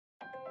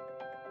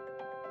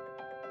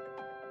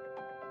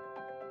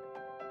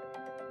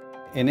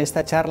En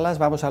esta charla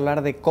vamos a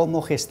hablar de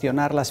cómo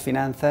gestionar las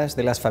finanzas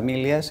de las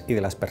familias y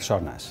de las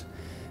personas.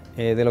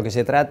 De lo que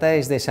se trata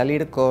es de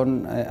salir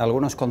con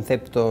algunos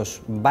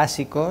conceptos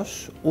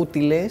básicos,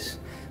 útiles,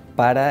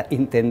 para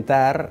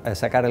intentar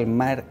sacar el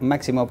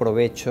máximo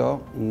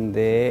provecho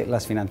de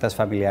las finanzas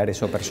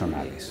familiares o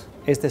personales.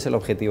 Este es el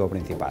objetivo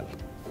principal.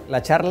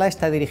 La charla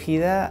está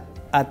dirigida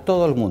a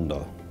todo el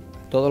mundo.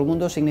 Todo el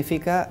mundo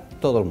significa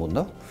todo el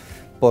mundo,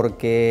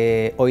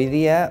 porque hoy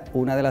día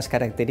una de las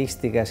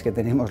características que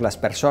tenemos las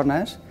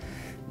personas,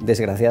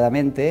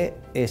 desgraciadamente,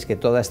 es que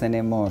todas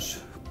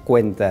tenemos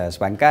cuentas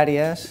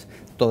bancarias,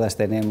 todas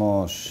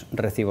tenemos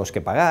recibos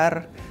que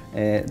pagar,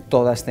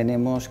 todas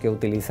tenemos que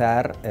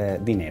utilizar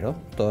dinero.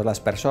 Todas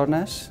las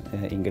personas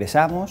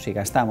ingresamos y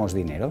gastamos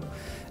dinero,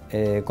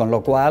 con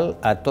lo cual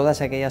a todas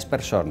aquellas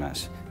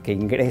personas que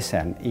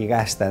ingresan y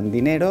gastan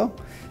dinero,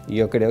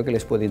 yo creo que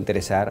les puede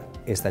interesar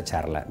esta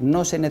charla.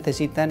 No se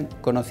necesitan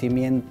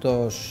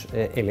conocimientos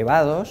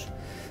elevados,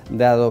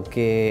 dado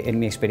que en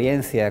mi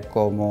experiencia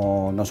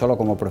no solo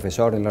como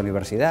profesor en la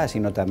universidad,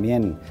 sino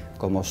también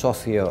como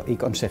socio y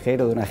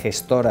consejero de una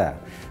gestora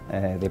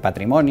de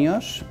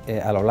patrimonios,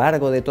 a lo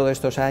largo de todos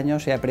estos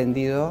años he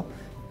aprendido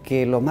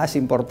que lo más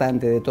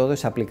importante de todo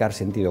es aplicar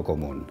sentido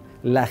común.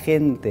 A la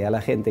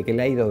gente que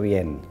le ha ido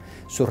bien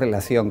su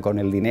relación con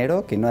el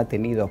dinero, que no ha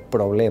tenido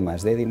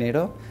problemas de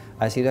dinero,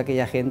 ha sido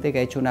aquella gente que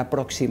ha hecho una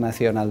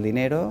aproximación al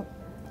dinero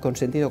con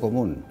sentido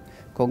común,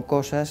 con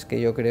cosas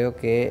que yo creo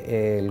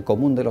que el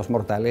común de los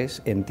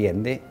mortales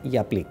entiende y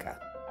aplica.